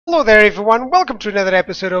Hello there everyone, welcome to another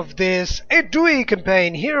episode of this Aedui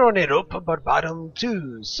campaign here on Europa Barbarorum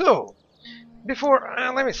 2. So, before,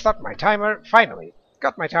 let me start my timer. Finally,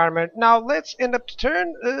 got my timer. Now let's end up the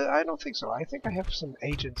turn. I don't think so. I think I have some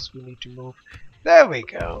agents we need to move. There we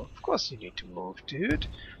go. Of course you need to move, dude.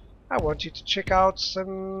 I want you to check out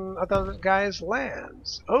some other guys'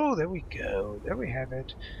 lands. Oh, there we go. There we have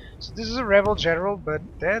it. So this is a rebel general, but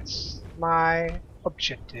that's my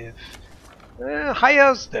objective.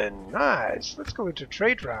 Hires then. Nice. Let's go into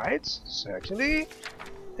trade rights. Certainly.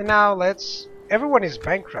 And now let's... Everyone is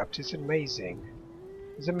bankrupt. It's amazing.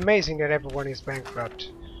 It's amazing that everyone is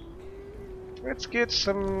bankrupt. Let's get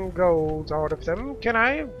some gold out of them. Can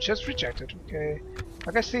I? Just reject it. Okay.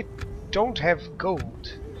 I guess they don't have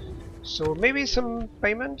gold. So maybe some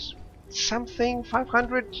payment? Something?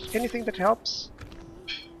 500? Anything that helps?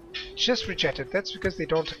 Just reject it. That's because they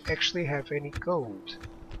don't actually have any gold.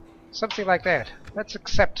 Something like that. Let's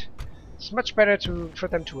accept. It's much better for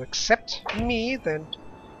them to accept me than,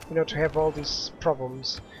 you know, to have all these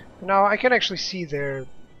problems. Now I can actually see their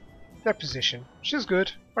position, which is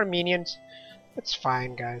good. Armenians. That's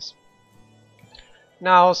fine, guys.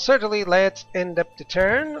 Now certainly let's end up the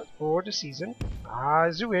turn or the season.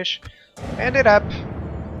 As you wish. End it up.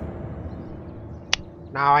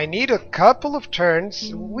 Now I need a couple of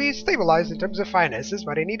turns. We stabilized in terms of finances,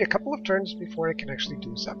 but I need a couple of turns before I can actually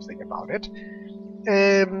do something about it.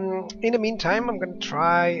 In the meantime, I'm going to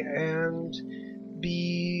try and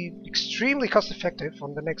be extremely cost effective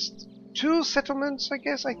on the next 2 settlements, I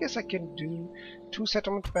guess. I guess I can do 2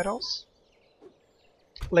 settlement battles.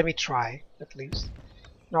 Let me try, at least.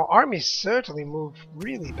 Now armies certainly move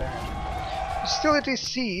really bad. Hostility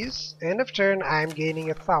cease. End of turn, I'm gaining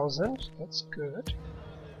 1,000. That's good.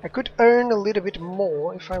 I could earn a little bit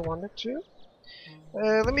more if I wanted to.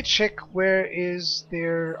 Let me check where is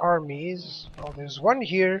their armies. Oh, there's one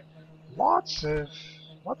here. Lots of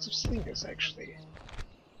slingers actually.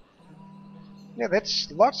 Yeah, that's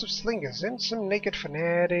lots of slingers and some naked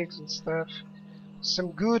fanatics and stuff. Some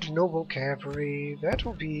good noble cavalry. That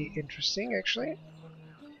will be interesting actually.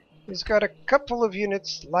 He's got a couple of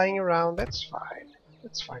units lying around. That's fine.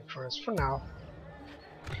 That's fine for us for now.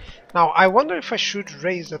 Now, I wonder if I should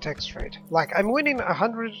raise the tax rate. Like, I'm winning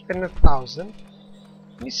 100 and 1,000.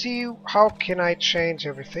 Let me see how can I change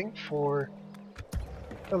everything for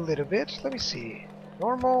a little bit. Let me see.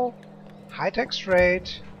 Normal, high tax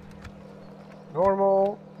rate,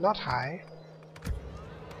 normal, not high.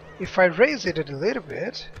 If I raise it a little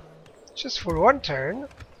bit, just for 1 turn,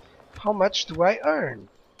 how much do I earn?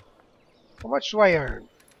 How much do I earn?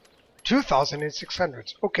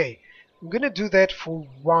 2,600. Okay. I'm gonna do that for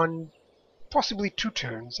 1, possibly 2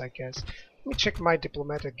 turns, I guess. Let me check my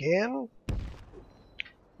diplomat again.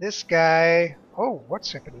 This guy... Oh,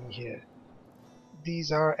 what's happening here?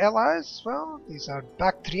 These are allies? Well, these are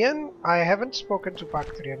Bactrian. I haven't spoken to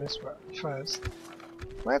Bactrian as well first.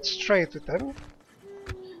 Let's trade with them.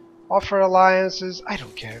 Offer alliances. I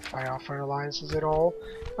don't care if I offer alliances at all.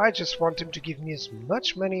 I just want them to give me as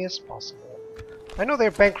much money as possible. I know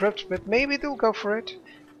they're bankrupt, but maybe they'll go for it.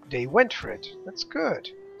 They went for it. That's good.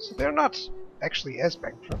 So they're not actually as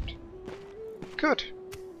bankrupt. Good.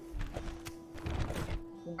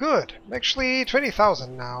 Good. Actually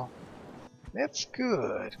 20,000 now. That's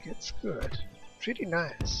good. That's good. Pretty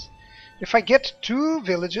nice. If I get 2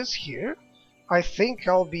 villages here, I think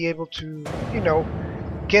I'll be able to, you know,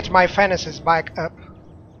 get my finances back up.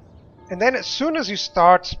 And then as soon as you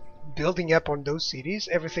start building up on those cities,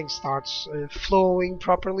 everything starts flowing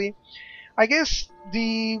properly. I guess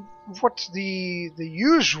the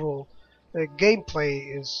usual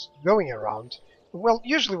gameplay is going around. Well,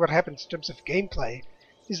 usually what happens in terms of gameplay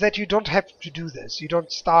is that you don't have to do this. You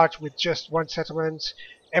don't start with just 1 settlement,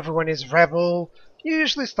 everyone is rebel. You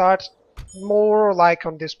usually start more like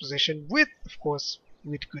on this position with, of course,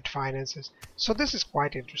 with good finances. So this is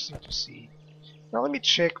quite interesting to see. Now let me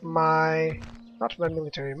check my, not my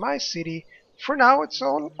military, my city. For now it's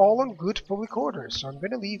all on good public order, so I'm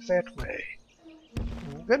gonna leave that way.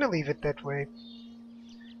 I'm gonna leave it that way.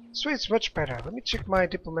 So it's much better. Let me check my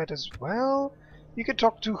diplomat as well. You can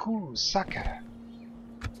talk to who? Saka.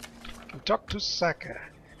 You can talk to Saka.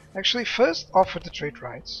 Actually, first offer the trade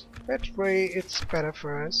rights. That way it's better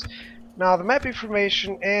for us. Now the map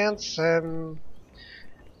information and some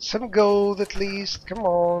gold at least. Come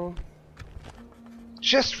on.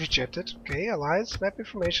 Just rejected. Okay, alliance, map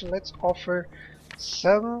information. Let's offer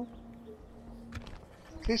some,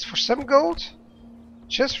 at least for some gold.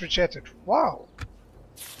 Just rejected. Wow.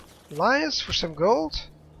 Alliance for some gold.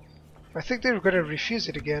 I think they were gonna refuse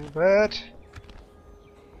it again, but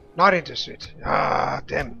not interested. Ah,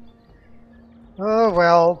 damn. Oh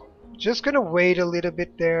well, just gonna wait a little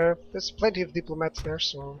bit there. There's plenty of diplomats there,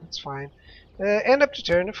 so it's fine. End up the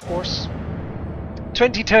turn, of course.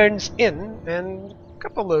 20 turns in, and a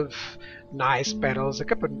couple of nice battles, a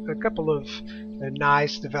couple of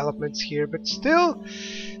nice developments here, but still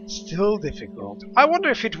difficult. I wonder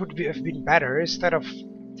if it would have been better, instead of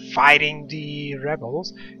fighting the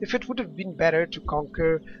rebels, if it would have been better to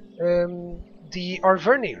conquer the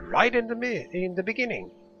Arverni right in the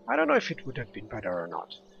beginning. I don't know if it would have been better or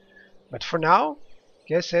not, but for now,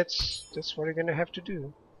 guess that's what we're gonna have to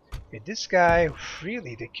do. Okay, this guy,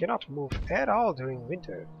 really, they cannot move at all during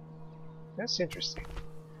winter. That's interesting.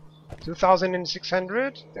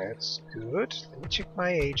 2,600, that's good. Let me check my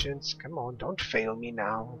agents. Come on, don't fail me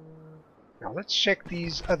now. Now let's check the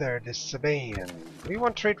Sabaean. Do you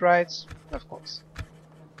want trade rights? Of course.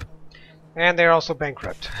 And they're also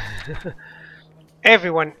bankrupt.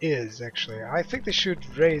 Everyone is, actually. I think they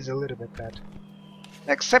should raise a little bit that.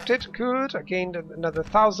 Accepted, good. I gained another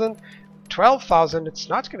 1,000. 12,000, it's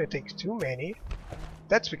not going to take too many.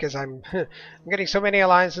 That's because I'm getting so many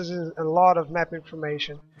alliances and a lot of map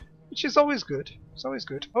information, which is always good. It's always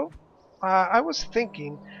good. Oh, I was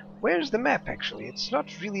thinking, where's the map actually? It's not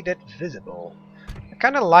really that visible. I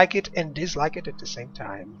kind of like it and dislike it at the same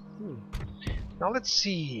time. Now let's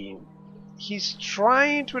see. He's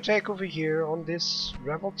trying to attack over here on this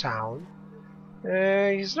rebel town.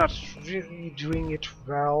 He's not really doing it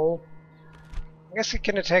well. I guess he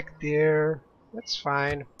can attack there. That's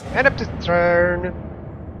fine. End up the turn.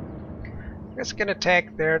 I guess he can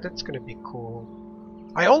attack there. That's gonna be cool.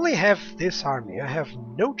 I only have this army. I have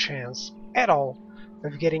no chance at all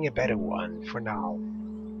of getting a better one for now.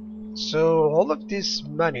 So all of this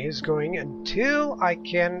money is going until I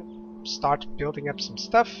can start building up some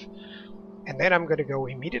stuff. And then I'm gonna go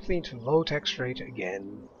immediately into low tax rate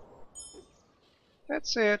again.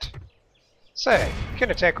 That's it. So, you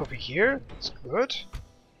can attack over here, that's good.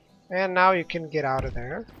 And now you can get out of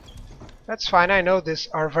there. That's fine, I know this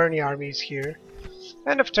Arverni army is here.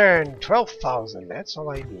 End of turn, 12,000, that's all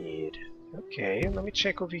I need. Okay, let me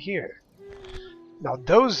check over here. Now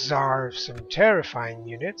those are some terrifying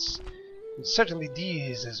units. And certainly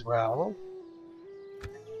these as well.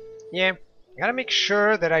 Yeah, gotta make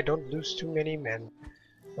sure that I don't lose too many men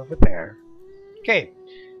over there. Okay,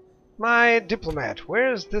 my diplomat,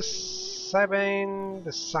 where's this? The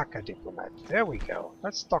Saka diplomat. There we go.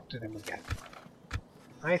 Let's talk to them again.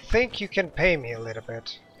 I think you can pay me a little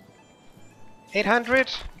bit. 800,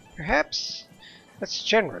 perhaps? That's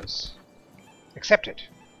generous. Accepted.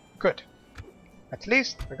 Good. At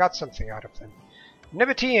least I got something out of them.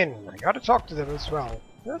 Nabatean, I gotta talk to them as well.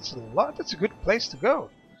 That's a lot. That's a good place to go.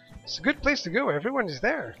 It's a good place to go. Everyone is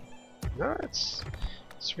there. No, it's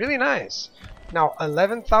really nice. Now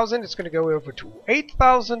 11,000, it's going to go over to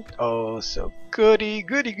 8,000. Oh, so goody,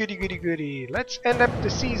 goody, goody, goody, goody. Let's end up the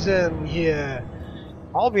season here.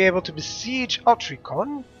 I'll be able to besiege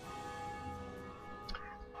Autricon.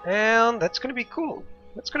 And that's going to be cool.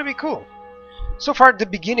 That's going to be cool. So far, the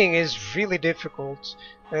beginning is really difficult.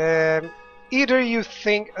 Either you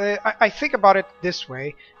think... I think about it this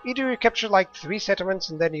way. Either you capture like 3 settlements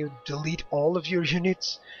and then you delete all of your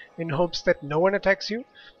units in hopes that no one attacks you,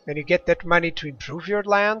 and you get that money to improve your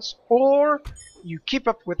lands, or you keep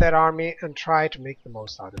up with that army and try to make the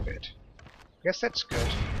most out of it. I guess that's good.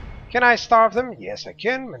 Can I starve them? Yes, I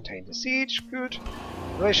can. Maintain the siege. Good.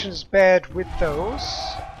 Relations bad with those.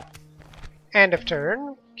 End of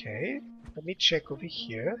turn. Okay. Let me check over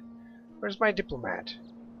here. Where's my diplomat?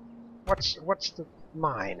 What's the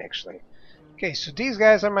mine actually? Okay, so these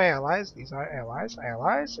guys are my allies. These are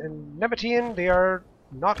allies, and Nabatean, they are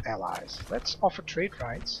not allies. Let's offer trade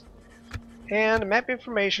rights and map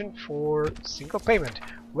information for single payment.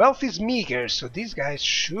 Wealth is meager, so these guys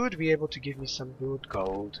should be able to give me some good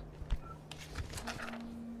gold.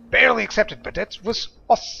 Barely accepted, but that was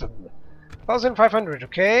awesome. 1,500.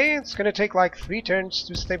 Okay, it's gonna take like 3 turns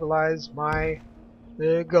to stabilize my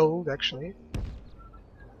gold actually.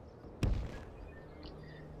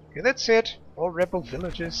 Okay, that's it. All rebel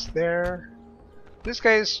villages there. This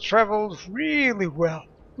guy has traveled really well.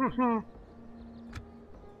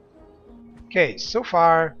 Okay, so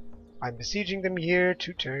far I'm besieging them here,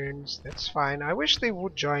 2 turns. That's fine. I wish they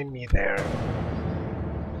would join me there.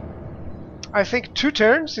 I think 2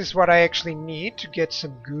 turns is what I actually need to get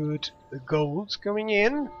some good gold coming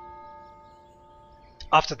in.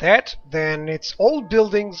 After that, then it's all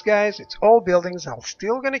buildings, guys. It's all buildings. I'm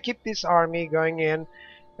still gonna keep this army going in.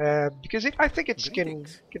 Because I think it can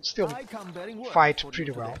still fight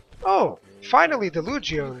pretty well. Oh, finally the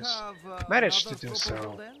Legions managed to do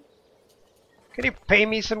so. Can you pay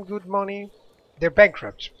me some good money? They're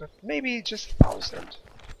bankrupt, but maybe just 1,000.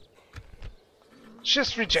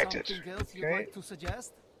 Just reject it. Something else you'd Okay, like to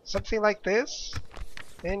suggest? something like this.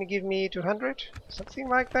 Then give me 200, something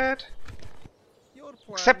like that. Your plan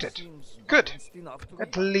Accept it. seems Good. balanced enough to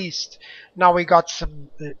At me. least now we got some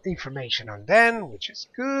information on them, which is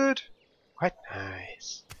good. Quite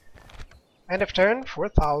nice. End of turn,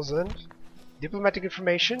 4,000. Diplomatic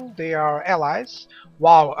information, they are allies.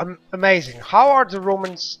 Wow, amazing. How are the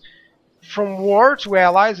Romans from war to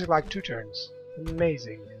allies in like 2 turns?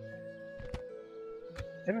 Amazing.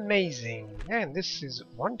 Amazing. And this is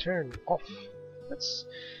 1 turn off. That's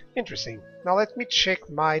interesting. Now let me check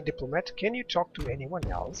my diplomat. Can you talk to anyone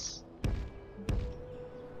else?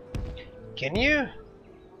 Can you?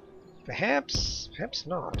 Perhaps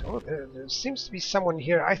not. Oh, there seems to be someone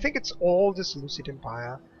here. I think it's all the Seleucid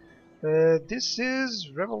Empire. This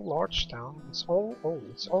is Rebel Large Town. It's all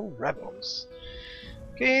rebels.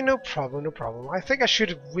 Okay, no problem, no problem. I think I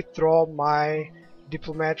should withdraw my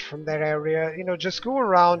diplomat from that area. You know, just go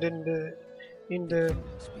around in the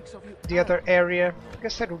other area. I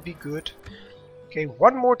guess that would be good. Okay,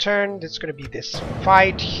 1 more turn. That's gonna be this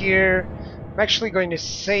fight here. I'm actually going to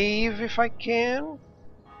save if I can.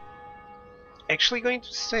 Actually going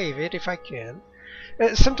to save it if I can.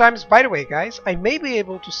 Sometimes, by the way, guys, I may be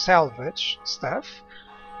able to salvage stuff,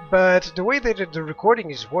 but the way that the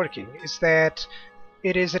recording is working is that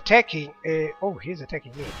it is attacking. Oh, he's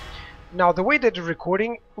attacking me. Now, the way that the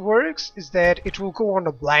recording works is that it will go on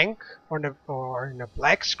a blank or in a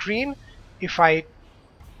black screen if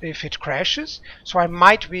it crashes. So I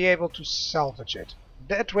might be able to salvage it.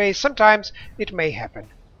 That way, sometimes it may happen.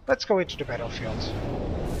 Let's go into the battlefield.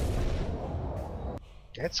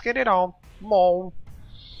 Let's get it on. Come on.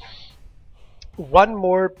 1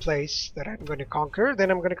 more place that I'm going to conquer. Then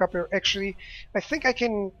I'm going to capture. Actually, I think I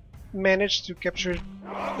can manage to capture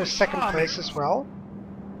the 2nd place as well.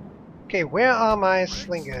 Okay, where are my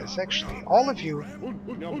slingers? Actually, all of you.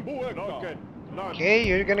 Okay,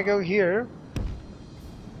 you're going to go here.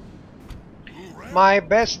 My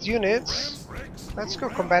best units. Let's go,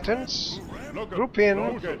 combatants. Group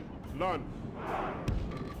in.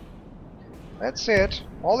 That's it.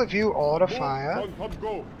 All of you order fire.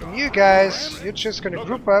 And you guys, you're just gonna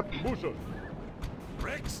group up.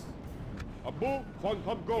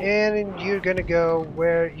 And you're gonna go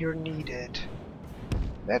where you're needed.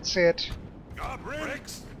 That's it.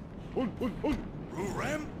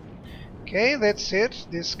 Okay, that's it.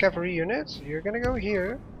 This cavalry unit, you're gonna go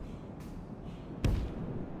here.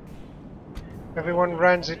 Everyone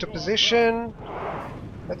runs into position.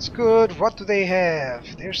 That's good. What do they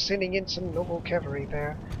have? They're sending in some noble cavalry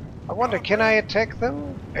there. I wonder, can I attack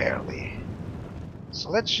them? Barely. So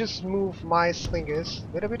let's just move my slingers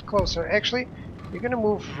a little bit closer. Actually, you're gonna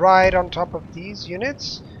move right on top of these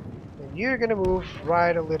units, and you're gonna move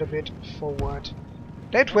right a little bit forward.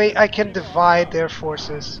 That way I can divide their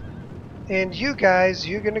forces. And you guys,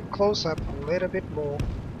 you're gonna close up a little bit more.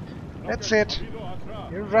 That's it.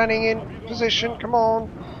 You're running in position. Come on.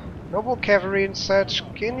 Noble cavalry and such.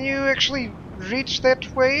 Can you actually reach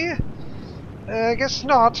that way? I guess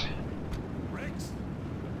not.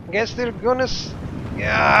 I guess they're gonna...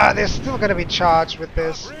 Yeah, they're still gonna be charged with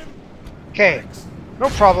this. Okay, no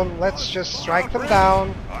problem. Let's just strike them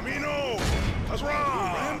down.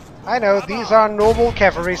 I know, these are noble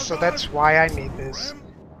cavalry, so that's why I need this.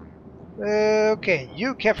 Okay,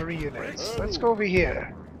 you cavalry units. Let's go over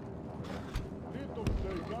here.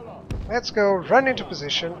 Let's go run into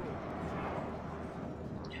position.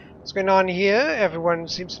 What's going on here? Everyone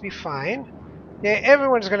seems to be fine. Yeah,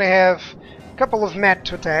 everyone's gonna have a couple of mat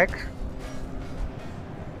to attack.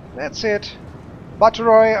 That's it.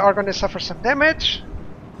 Baturoi are gonna suffer some damage.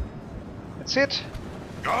 That's it.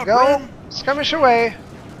 Go! Skirmish away!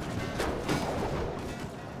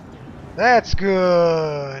 That's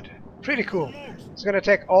good! Pretty cool. It's gonna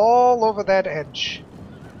attack all over that edge.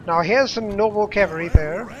 Now here's some noble cavalry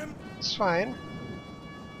there. It's fine.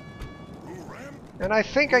 And I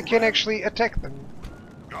think I can actually attack them.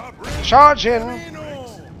 Charge in!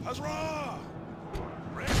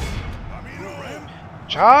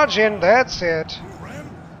 Charge in, that's it.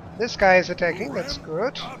 This guy is attacking, that's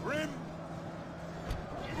good.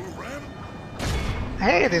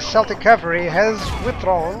 Hey, this Celtic cavalry has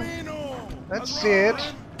withdrawn. That's it.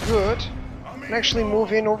 Good. Can actually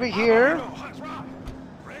move in over here.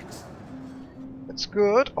 That's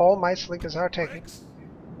good. All my slingers are attacking.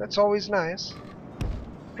 That's always nice.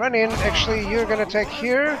 Run in. Actually, you're gonna attack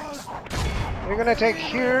here. You're gonna attack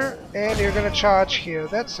here, and you're gonna charge here.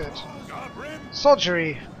 That's it.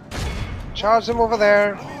 Soldiery. Charge them over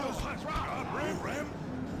there.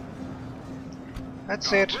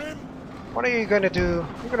 That's it. What are you gonna do?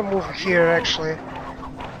 You're gonna move here, actually.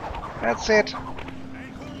 That's it.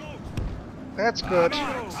 That's good.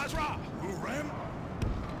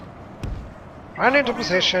 Run into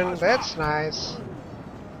position. That's nice.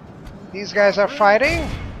 These guys are fighting.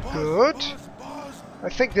 Good. I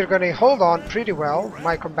think they're gonna hold on pretty well.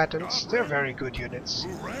 My combatants, they're very good units.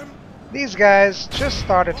 These guys just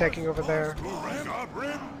start attacking over there.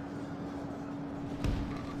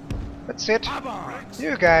 That's it.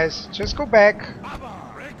 You guys, just go back.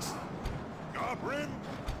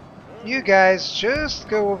 You guys, just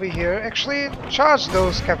go over here. Actually, charge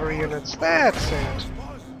those cavalry units. That's it.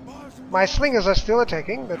 My slingers are still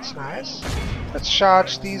attacking. That's nice. Let's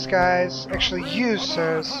charge these guys. Actually, you,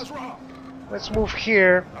 sirs. Let's move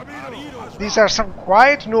here. These are some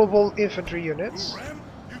quite noble infantry units.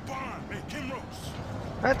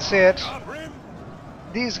 That's it.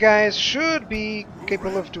 These guys should be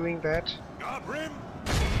capable of doing that.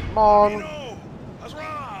 Come on.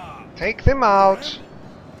 Take them out.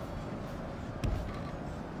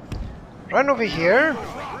 Run over here.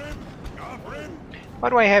 What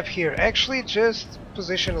do I have here? Actually, just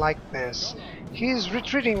position like this. He's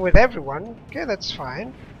retreating with everyone. Okay, that's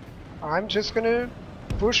fine. I'm just gonna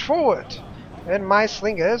push forward. And my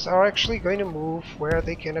slingers are actually going to move where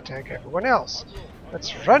they can attack everyone else.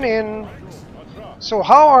 Let's run in. So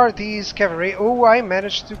how are these cavalry? Oh, I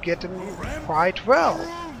managed to get them quite well.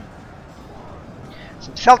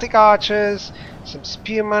 Some Celtic archers, some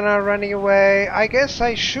spearmen are running away. I guess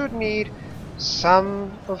I should need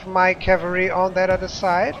some of my cavalry on that other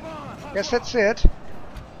side. Guess that's it.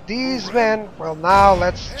 These men, well, now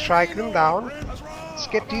let's strike them down. Let's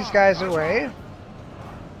get these guys away.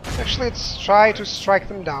 Actually, let's try to strike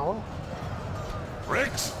them down.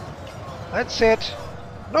 That's it.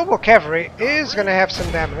 Noble cavalry is gonna have some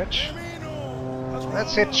damage.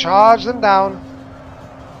 That's it, charge them down.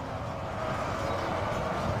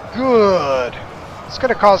 Good. It's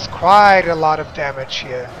gonna cause quite a lot of damage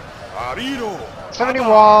here.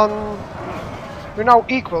 71. We're now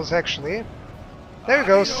equals, actually. There we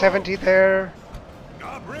go, 70 there.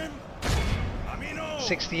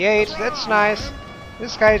 68, that's nice.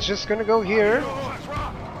 This guy is just gonna go here.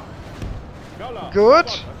 Good.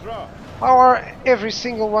 How are every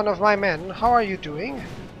single one of my men? How are you doing?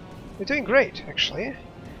 You're doing great, actually.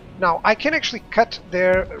 Now, I can actually cut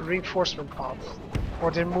their reinforcement path.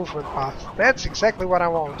 Or their movement path. That's exactly what I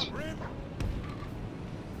want.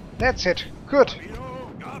 That's it. Good.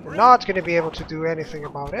 We're not going to be able to do anything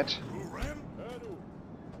about it.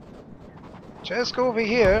 Just go over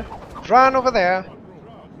here. Run over there.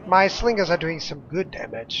 My slingers are doing some good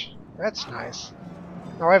damage. That's nice.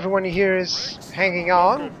 Now everyone here is hanging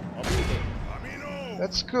on.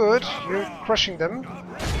 That's good. You're crushing them.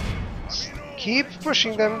 Keep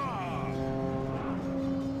pushing them.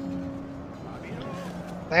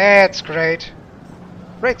 That's great.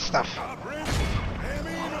 Great stuff.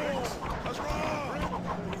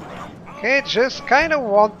 Okay, just kind of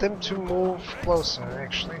want them to move closer,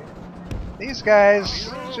 actually. These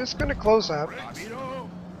guys just gonna close up.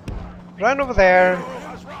 Run over there.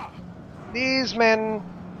 These men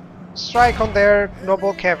strike on their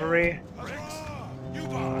noble cavalry.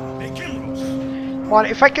 Well,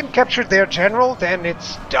 if I can capture their general, then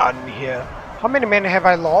it's done here. How many men have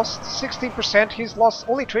I lost? 16%. He's lost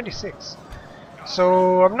only 26.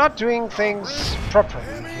 So I'm not doing things properly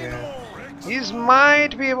here. He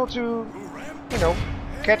might be able to, you know,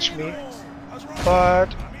 catch me. But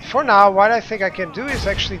for now, what I think I can do is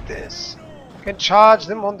actually this. I can charge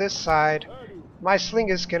them on this side. My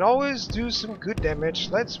slingers can always do some good damage.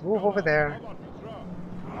 Let's move over there.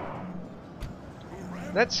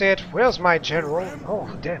 That's it. Where's my general?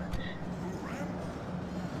 Oh, damn.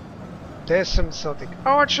 There's some Celtic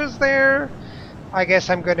archers there. I guess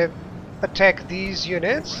I'm gonna attack these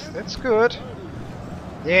units. That's good.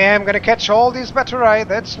 Yeah, I'm gonna catch all these batterai.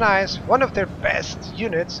 That's nice. One of their best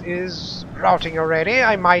units is routing already.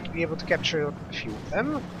 I might be able to capture a few of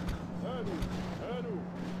them.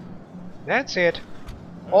 That's it.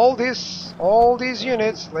 All these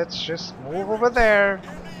units. Let's just move over there.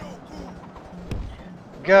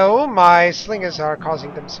 Go. My slingers are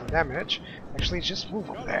causing them some damage. Actually, just move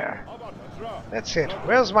over there. That's it.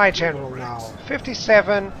 Where's my general now?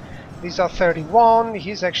 57. These are 31.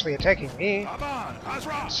 He's actually attacking me.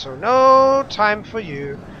 So no time for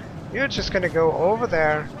you. You're just gonna go over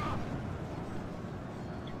there.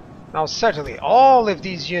 Now certainly all of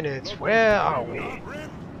these units, where are we?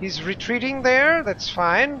 He's retreating there, that's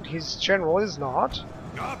fine. His general is not.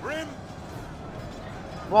 Come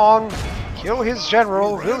on, kill his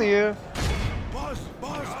general, will you?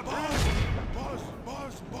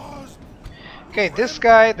 Okay, this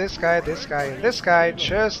guy, this guy, this guy, and this guy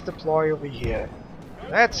just deploy over here.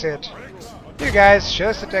 That's it. You guys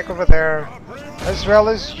just attack over there, as well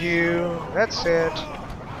as you. That's it.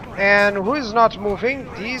 And who is not moving?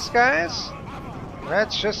 These guys.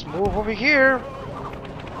 Let's just move over here.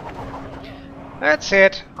 That's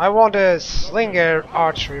it. I want a slinger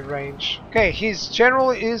archery range. Okay, his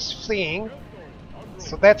general is fleeing,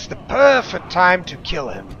 so that's the perfect time to kill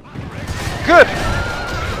him. Good!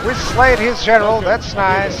 We slayed his general, that's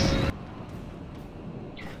nice.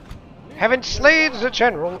 Having slayed the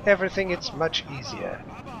general, everything is much easier.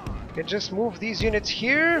 You can just move these units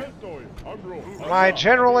here. My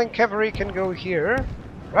general and cavalry can go here.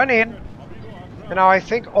 Run in. And now I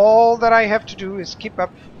think all that I have to do is keep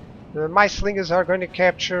up. My slingers are going to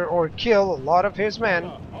capture or kill a lot of his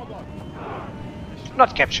men.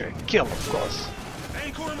 Not capture, kill, of course.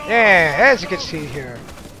 Yeah, as you can see here.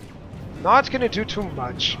 Not gonna do too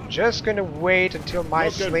much. Just gonna wait until my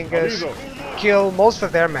slingers kill most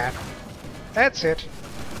of their men. That's it.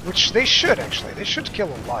 Which they should, actually. They should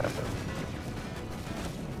kill a lot of them.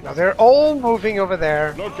 Now they're all moving over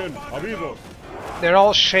there. They're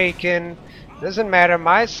all shaken. Doesn't matter.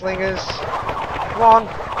 My slingers. Come on.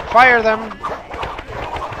 Fire them.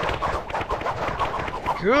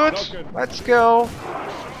 Good. Let's go.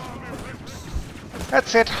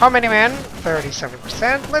 That's it. How many men?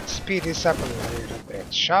 37%. Let's speed this up a little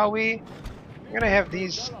bit, shall we? I'm gonna have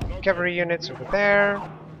these cavalry units over there.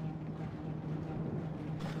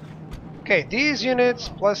 Okay, these units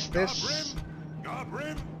plus this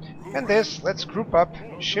and this. Let's group up.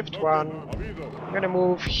 Shift 1. I'm gonna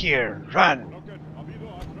move here. Run.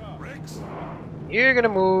 You're gonna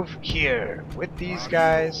move here with these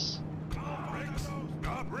guys.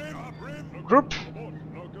 Group.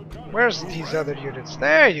 Where's these other units?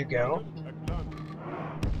 There you go.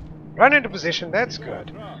 Run into position, that's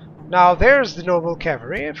good. Now there's the noble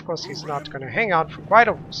cavalry. Of course he's not going to hang out for quite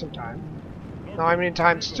some time. Now I'm in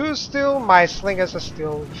 ×2 still. My slingers are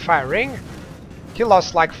still firing. He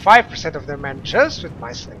lost like 5% of their men just with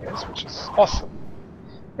my slingers, which is awesome.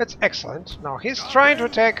 That's excellent. Now he's trying to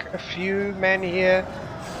attack a few men here.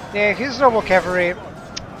 Yeah, his noble cavalry.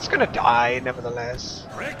 It's going to die nevertheless.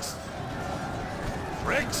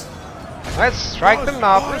 Let's strike them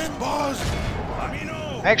up.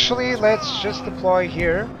 Actually, let's just deploy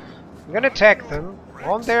here. I'm gonna attack them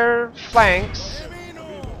on their flanks.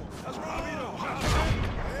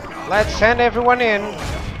 Let's send everyone in.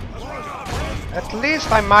 At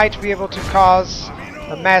least I might be able to cause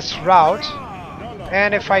a mass rout.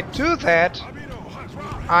 And if I do that,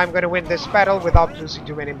 I'm gonna win this battle without losing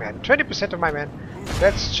too many men. 20% of my men.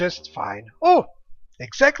 That's just fine. Oh!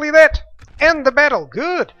 Exactly that! End the battle!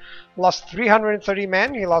 Good! Lost 330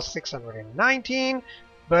 men, he lost 619,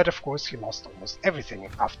 but of course he lost almost everything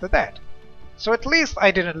after that. So at least I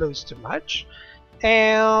didn't lose too much.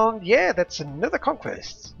 And yeah, that's another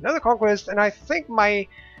conquest. Another conquest, and I think my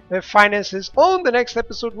finances on the next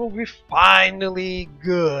episode will be finally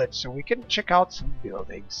good, so we can check out some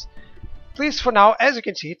buildings. At least for now, as you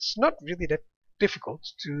can see, it's not really that difficult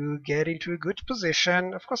to get into a good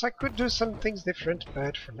position. Of course I could do some things different,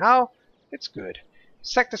 but for now it's good.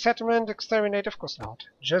 Sack the settlement, exterminate, of course not.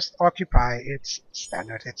 Just occupy, it's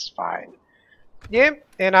standard, it's fine. Yeah,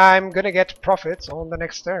 and I'm gonna get profits on the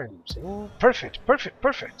next turn. So, perfect, perfect,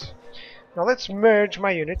 perfect. Now let's merge my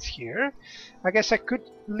units here. I guess I could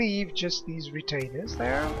leave just these retainers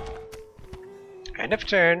there. End of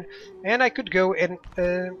turn, and I could go and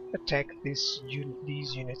attack these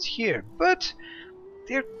units here, but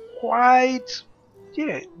they're quite...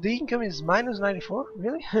 yeah, the income is -94,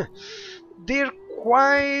 really? They're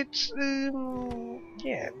quite...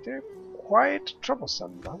 yeah, they're quite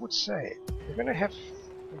troublesome, I would say. They're gonna have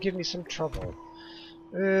to give me some trouble.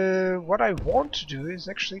 What I want to do is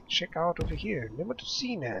actually check out over here.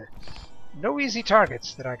 Nematocina. No easy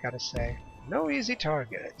targets, that I gotta say. No easy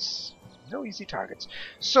targets. No easy targets.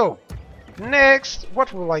 So, next,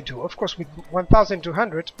 what will I do? Of course, with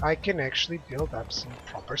 1200, I can actually build up some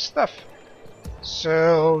proper stuff.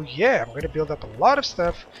 So, yeah, I'm going to build up a lot of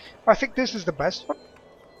stuff. I think this is the best one.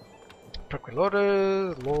 Procure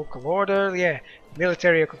order, local order, yeah.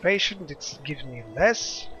 Military occupation, this gives me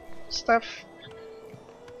less stuff.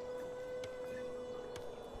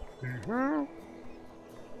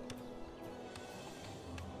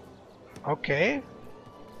 Okay.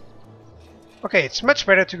 Okay, it's much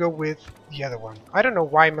better to go with the other one. I don't know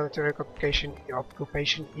why military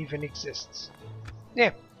occupation even exists.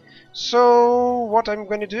 Yeah. So, what I'm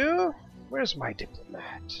going to do... where's my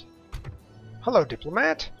diplomat? Hello,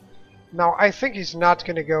 diplomat. Now, I think he's not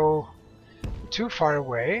going to go too far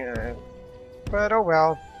away. But oh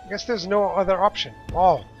well. I guess there's no other option.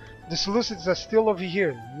 Oh, the Seleucids are still over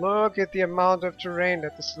here. Look at the amount of terrain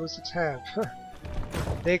that the Seleucids have.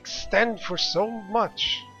 They extend for so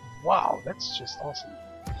much. Wow, that's just awesome.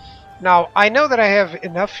 Now, I know that I have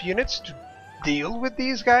enough units to deal with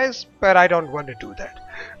these guys, but I don't want to do that.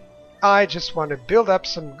 I just want to build up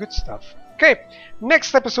some good stuff. Okay,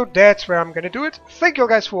 next episode, that's where I'm going to do it. Thank you all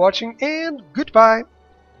guys for watching, and goodbye.